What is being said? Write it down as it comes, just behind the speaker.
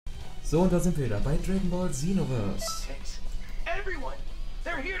So, und da sind wir wieder bei Dragonball Xenoverse. Everyone,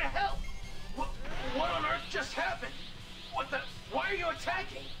 they're here to help. What on earth just happened? Why are you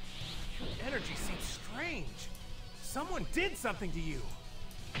attacking? Your energy seems strange. Someone did something to you.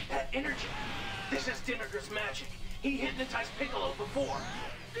 That energy. This is Xenoverse magic. He hypnotized Piccolo before.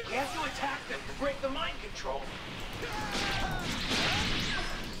 We have to attack them to break the mind control.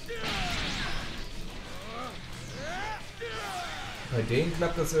 Bei denen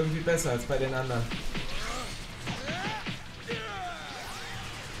klappt das irgendwie besser als bei den anderen.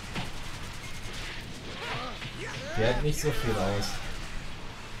 Die hält nicht so viel aus.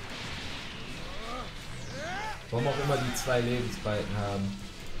 Warum auch immer die 2 Lebensbalken haben.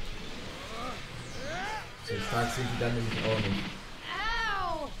 So stark sind die dann nämlich auch nicht.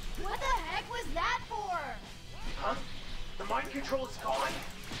 Ow! What the heck was that for? Huh? The mind control is gone?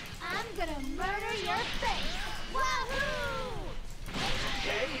 I'm gonna murder your face! Wahoo!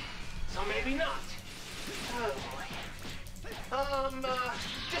 Okay, so maybe not. Oh boy.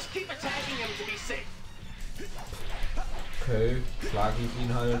 Just keep attacking him to be safe. Okay, schlage ich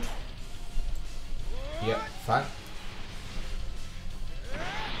ihn halt. Hier, fang.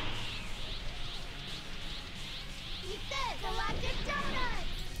 Eat this, galactic donut!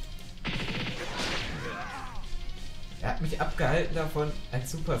 Er hat mich abgehalten davon, ein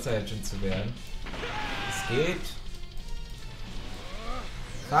Super Saiyan zu werden. Es geht.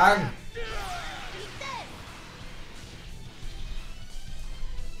 Fang!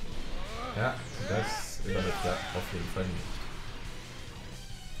 Ja, das überlebt er auf jeden Fall nicht.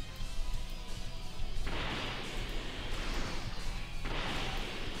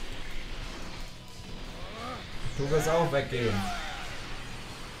 Du wirst auch weggehen.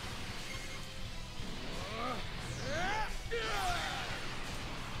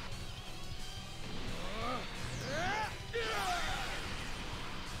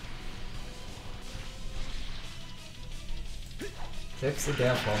 Selbst in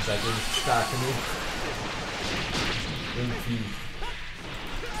der Form seid ihr nicht stark genug. Irgendwie.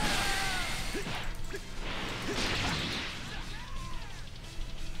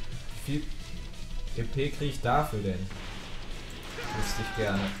 Wie viel EP kriege ich dafür denn? Wüsste ich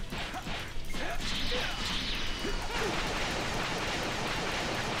gerne.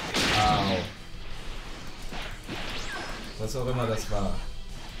 Au. Was auch immer das war.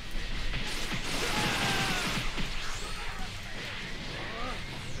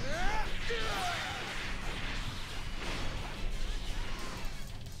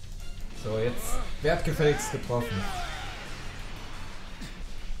 So, jetzt wertgefälligst getroffen.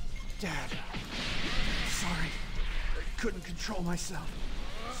 Dad. Sorry. I couldn't control myself.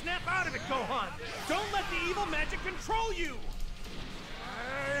 Snap out of it, Gohan! Don't let the evil magic control you!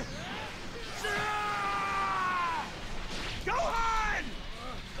 Gohan!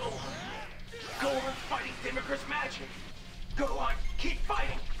 Gohan fighting Xenoverse magic. Gohan, keep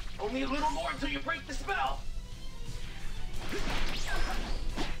fighting. Only a little more until you break the spell.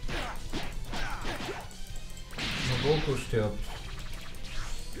 Goku stirbt.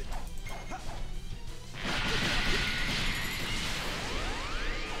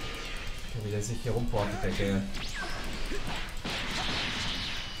 Wie der sich hier rumportet, der Kerl.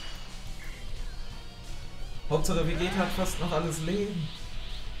 Hauptsache Vegeta hat fast noch alles Leben.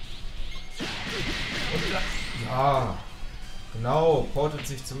 Und ja, genau, portet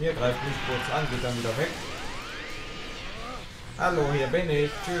sich zu mir, greift mich kurz an, geht dann wieder weg. Hallo, hier bin ich.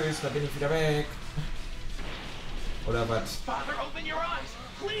 Tschüss, da bin ich wieder weg. Oder was? Father, open your eyes,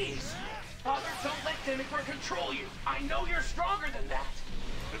 please. Father, don't let Xenoverse control you. I know you're stronger than that.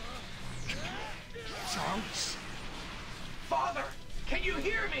 Trunks? Father, can you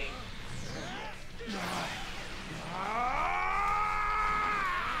hear me?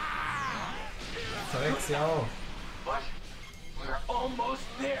 Verreckst ja auch. But we're almost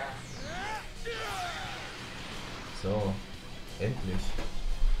there. So, endlich.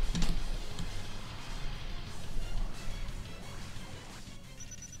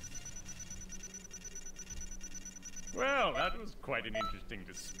 Well, that was quite an interesting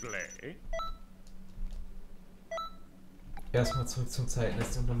display. Erstmal zurück zum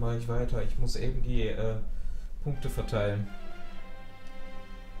Zeitnetz und dann mache ich weiter. Ich muss eben die Punkte verteilen.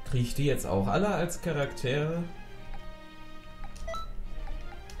 Kriege ich die jetzt auch alle als Charaktere?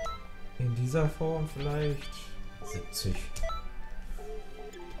 In dieser Form vielleicht? 70.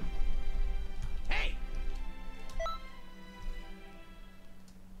 Hey!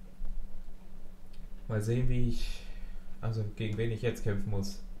 Mal sehen, wie ich... Also gegen wen ich jetzt kämpfen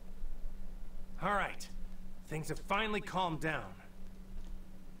muss. All right. Things have finally calmed down.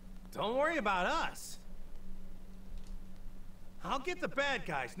 Don't worry about us. I'll get the bad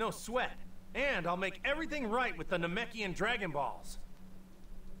guys, no sweat. And I'll make everything right with the Namekian Dragonballs.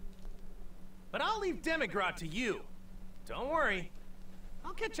 But I'll leave Demigrod to you. Don't worry.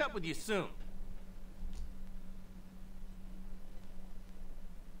 I'll catch up with you soon.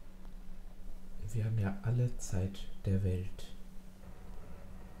 Wir haben ja alle Zeit der Welt.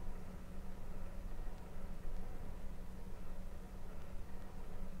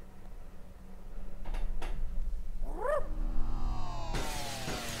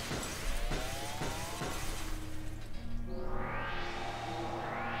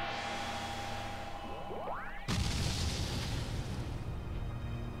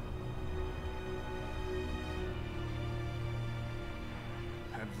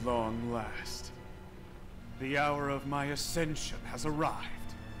 At long last, the hour of my ascension has arrived.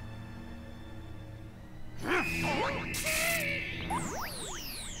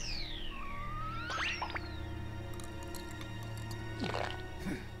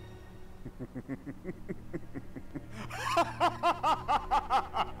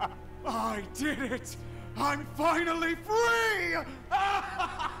 I did it! I'm finally free!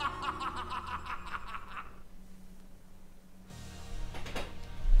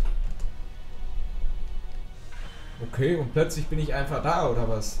 Okay, und plötzlich bin ich einfach da, oder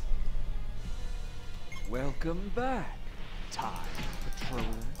was? Welcome back, Time Patrol.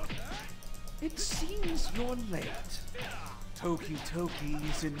 It seems you're late. Toki Toki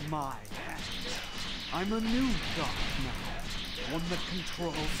is in my hands. I'm a new god now, one that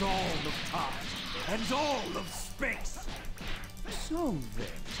controls all of time and all of space. So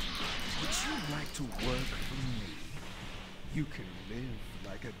then, would you like to work for me? You can live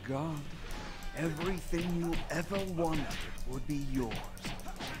like a god. Everything you ever wanted would be yours.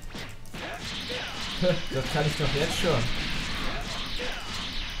 Das kann ich doch jetzt schon.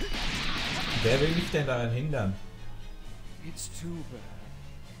 Wer will mich denn daran hindern? It's too bad.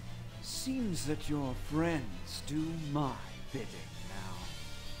 Seems that your friends do my bidding now.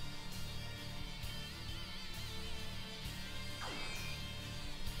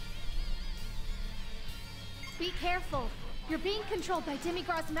 Be careful. You're being controlled by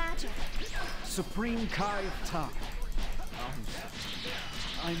Demigrod's magic. Supreme Kai of Time.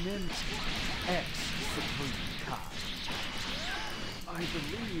 I meant ex-Supreme Kai. I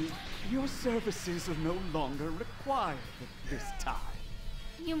believe your services are no longer required at this time.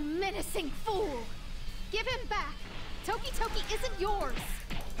 You menacing fool! Give him back! Toki Toki isn't yours!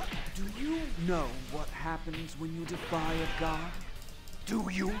 Do you know what happens when you defy a god? Do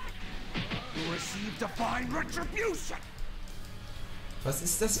you? You receive divine retribution! Was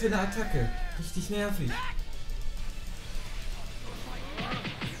ist das für eine Attacke? Richtig nervig.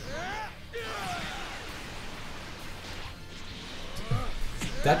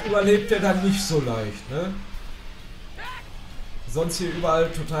 Das überlebt er dann nicht so leicht, ne? Sonst hier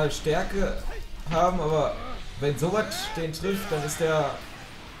überall total Stärke haben, aber wenn sowas den trifft, dann ist der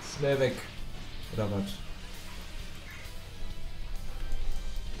schnell weg. Oder was?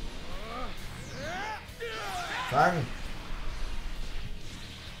 Fangen!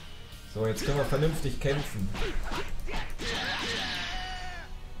 So, jetzt können wir vernünftig kämpfen.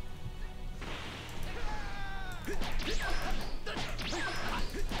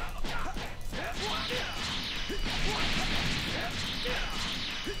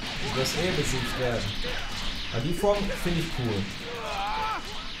 Du wirst eh besiegt werden. Aber die Form finde ich cool.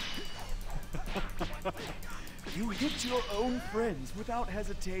 You hit your own friends without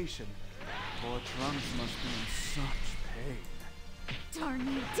hesitation. Poor Trunks must be in such pain. Darn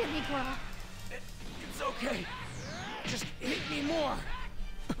you, Demigrod! It's okay. Just hit me more.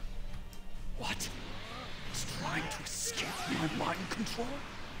 What? It's trying to escape my mind control?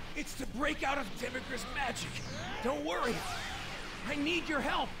 It's to break out of Demigrod's magic. Don't worry. I need your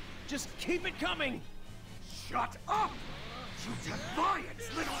help. Just keep it coming. Shut up! You defiant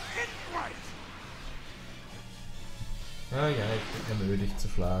little ingrate! Ah ja, ich bin ödig zu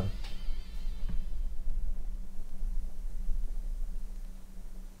schlagen.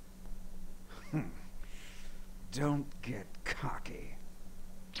 Don't get cocky.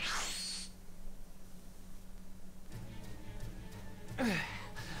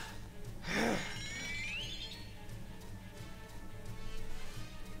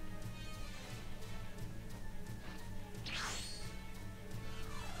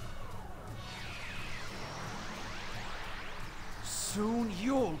 Soon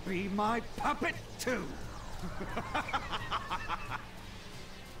you'll be my puppet too.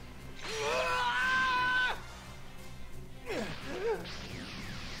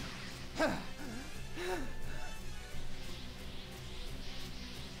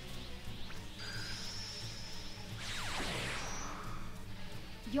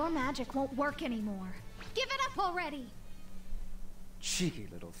 Your magic won't work anymore. Give it up already! Cheeky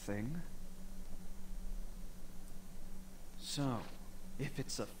little thing. So, if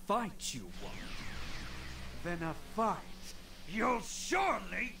it's a fight you want, then a fight you'll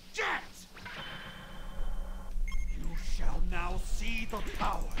surely get! You shall now see the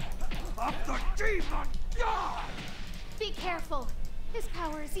power of the Demon God! Be careful! His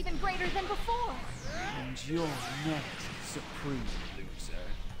power is even greater than before! And you're next, supreme loser.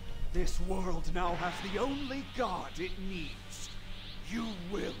 This world now has the only god it needs. You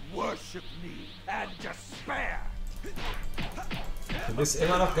will worship me and despair! Du bist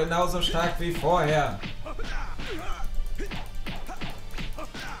immer noch genauso stark wie vorher.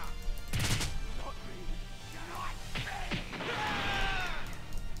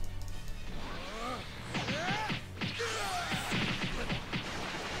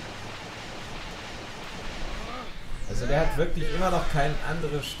 Also der hat wirklich immer noch keine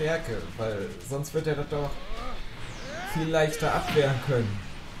andere Stärke, weil sonst wird er das doch viel leichter abwehren können.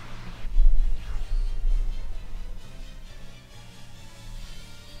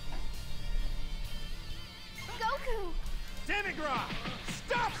 Goku! Demigra!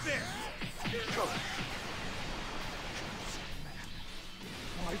 Stop this!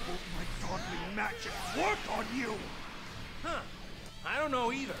 Why won't my godly magic work on you? Huh. I don't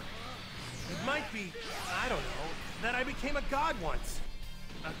know either. It might be, I don't know, that I became a god once.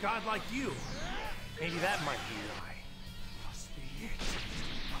 A god like you. Maybe that might be why. Must be it.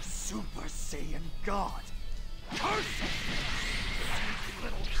 A Super Saiyan God. Curse it! Sneaky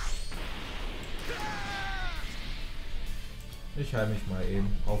little... Ich heile mich mal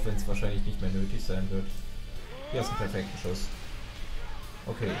eben, auch wenn es wahrscheinlich nicht mehr nötig sein wird. Hier ist ein perfekter Schuss.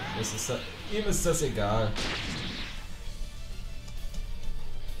 Okay, ihm ist das egal.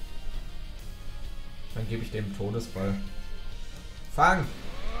 Dann gebe ich dem Todesball. Fang!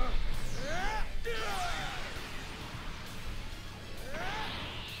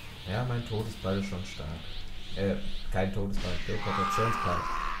 Ja, mein Todesball ist schon stark. Kein Todesball, Teleportationsball.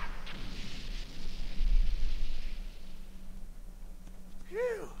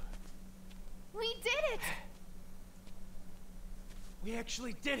 We did it! We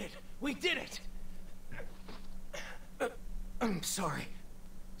actually did it! We did it! I'm sorry.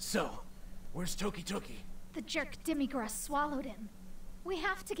 So, where's Toki Toki? The jerk Demigra swallowed him. We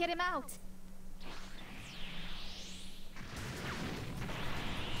have to get him out.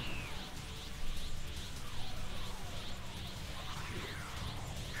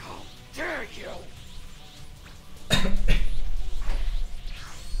 How dare you!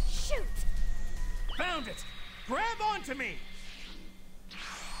 Shoot! Found it! Grab onto me!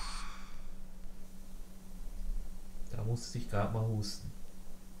 Da musste ich gerade mal husten.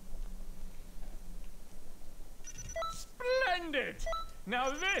 Splendid!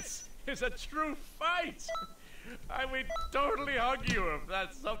 Now this is a true fight! I would totally hug you if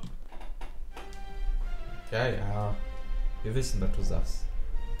that's something. Ja, ja. Wir wissen, was du sagst.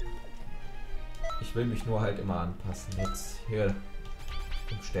 Ich will mich nur halt immer anpassen jetzt hier,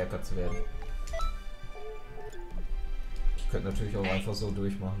 um stärker zu werden. Ich könnte natürlich auch einfach so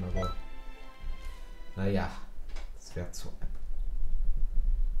durchmachen, aber naja, das wäre zu einfach.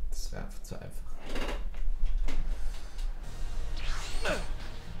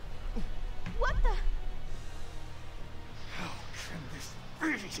 What the? How can this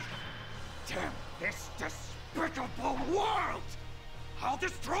be? Damn this despicable world! I'll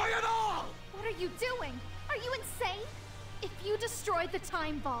destroy it all! What are you doing? Are you insane? If you destroy the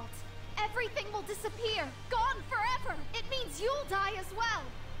time vault, everything will disappear, gone forever. It means you'll die as well.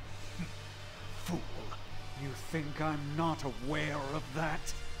 Fool! You think I'm not aware of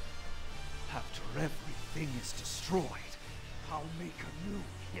that? After everything is destroyed, I'll make a new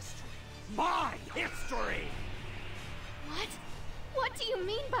history. My history! What? What do you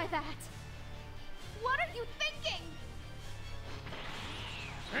mean by that? What are you thinking?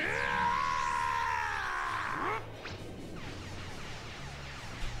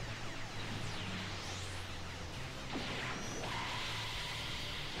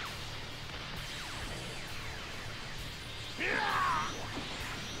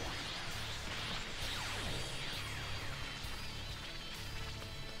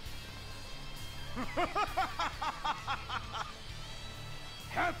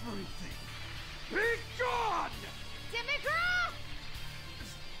 Everything! Be gone! Demigra!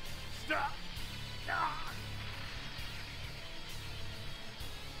 Stop! Ah!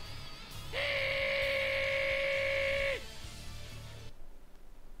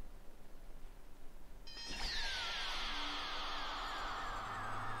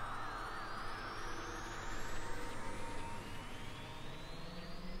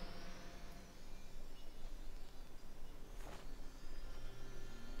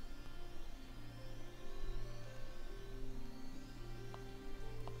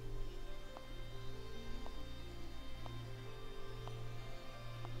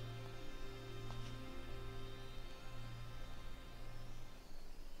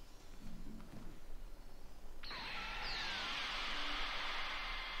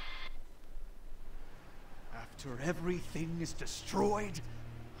 After everything is destroyed,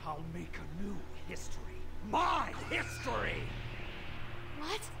 I'll make a new history. My history!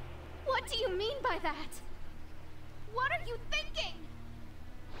 What? What do you mean by that? What are you thinking?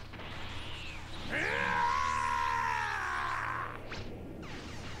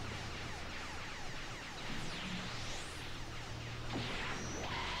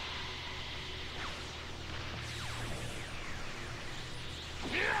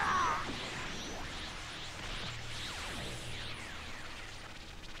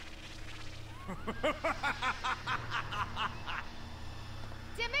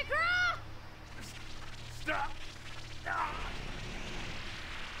 Demigra! Stop!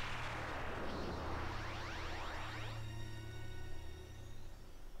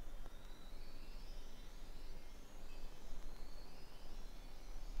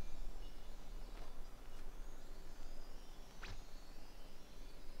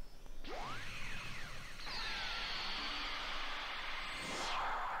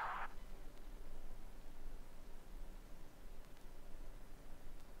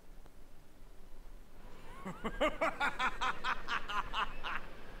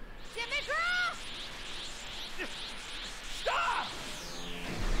 Demigra! Stop!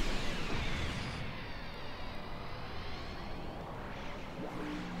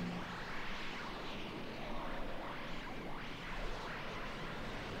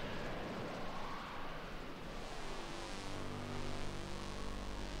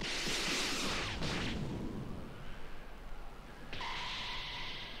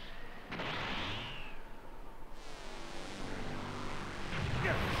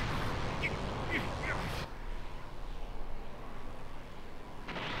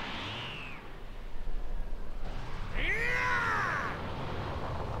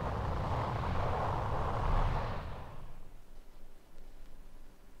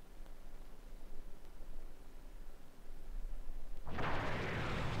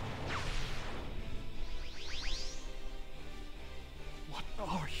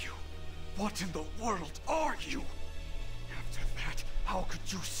 What in the world are you? After that, how could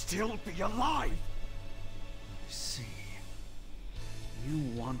you still be alive? I see.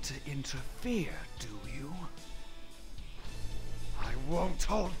 You want to interfere, do you? I won't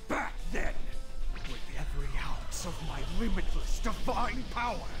hold back then! With every ounce of my limitless divine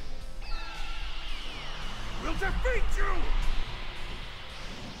power! We'll defeat you!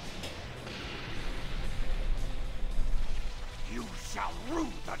 You shall rue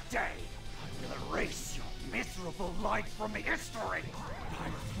the day! I will erase your miserable life from history! When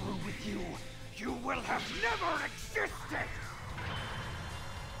I'm through with you, you will have never existed!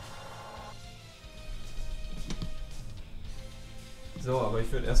 So, aber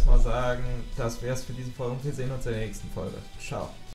ich würde erstmal sagen, das wär's für diese Folge und wir sehen uns in der nächsten Folge. Ciao.